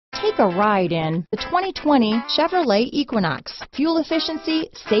Take a ride in the 2020 Chevrolet Equinox. Fuel efficiency,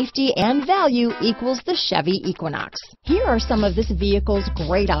 safety, and value equals the Chevy Equinox. Here are some of this vehicle's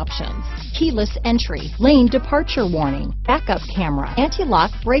great options: keyless entry, lane departure warning, backup camera, anti-lock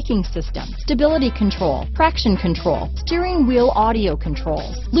braking system, stability control, traction control, steering wheel audio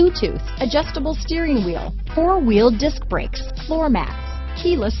controls, Bluetooth, adjustable steering wheel, four-wheel disc brakes, floor mats,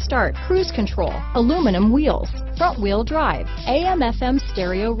 keyless start, cruise control, aluminum wheels, front-wheel drive, AM/FM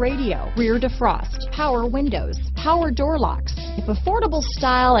stereo radio, rear defrost, power windows, power door locks. If affordable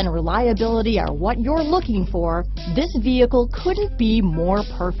style and reliability are what you're looking for, this vehicle couldn't be more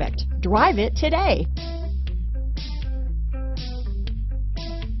perfect. Drive it today.